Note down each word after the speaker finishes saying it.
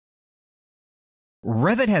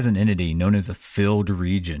Revit has an entity known as a filled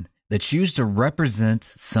region that's used to represent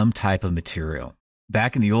some type of material.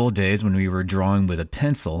 Back in the old days when we were drawing with a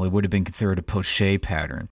pencil, it would have been considered a pochette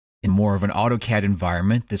pattern. In more of an AutoCAD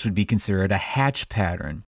environment, this would be considered a hatch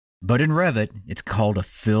pattern. But in Revit, it's called a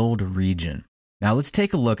filled region. Now let's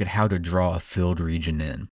take a look at how to draw a filled region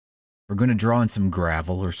in. We're going to draw in some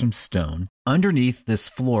gravel or some stone underneath this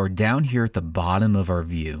floor down here at the bottom of our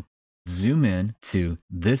view. Zoom in to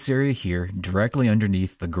this area here directly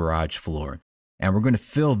underneath the garage floor. And we're going to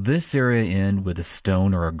fill this area in with a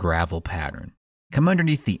stone or a gravel pattern. Come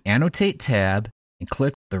underneath the Annotate tab and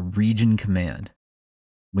click the Region command.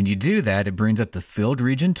 When you do that, it brings up the Filled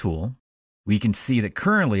Region tool. We can see that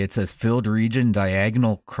currently it says Filled Region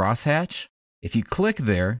Diagonal Crosshatch. If you click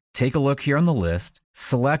there, take a look here on the list,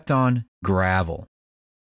 select on Gravel.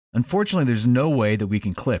 Unfortunately, there's no way that we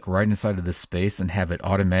can click right inside of this space and have it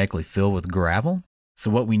automatically fill with gravel.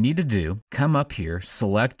 So what we need to do, come up here,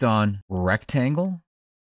 select on Rectangle,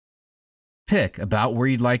 pick about where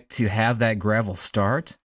you'd like to have that gravel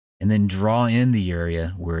start, and then draw in the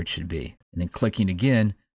area where it should be. And then clicking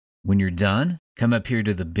again. When you're done, come up here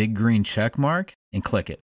to the big green check mark and click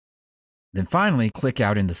it. Then finally, click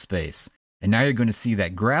out in the space. And now you're going to see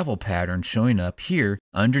that gravel pattern showing up here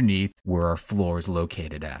underneath where our floor is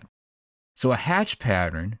located at. So a hatch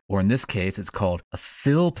pattern, or in this case it's called a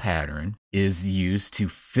fill pattern, is used to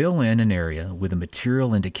fill in an area with a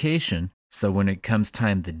material indication, so when it comes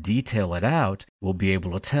time to detail it out, we'll be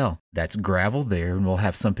able to tell that's gravel there, and we'll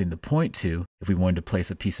have something to point to if we wanted to place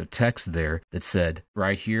a piece of text there that said,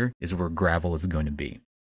 right here is where gravel is going to be.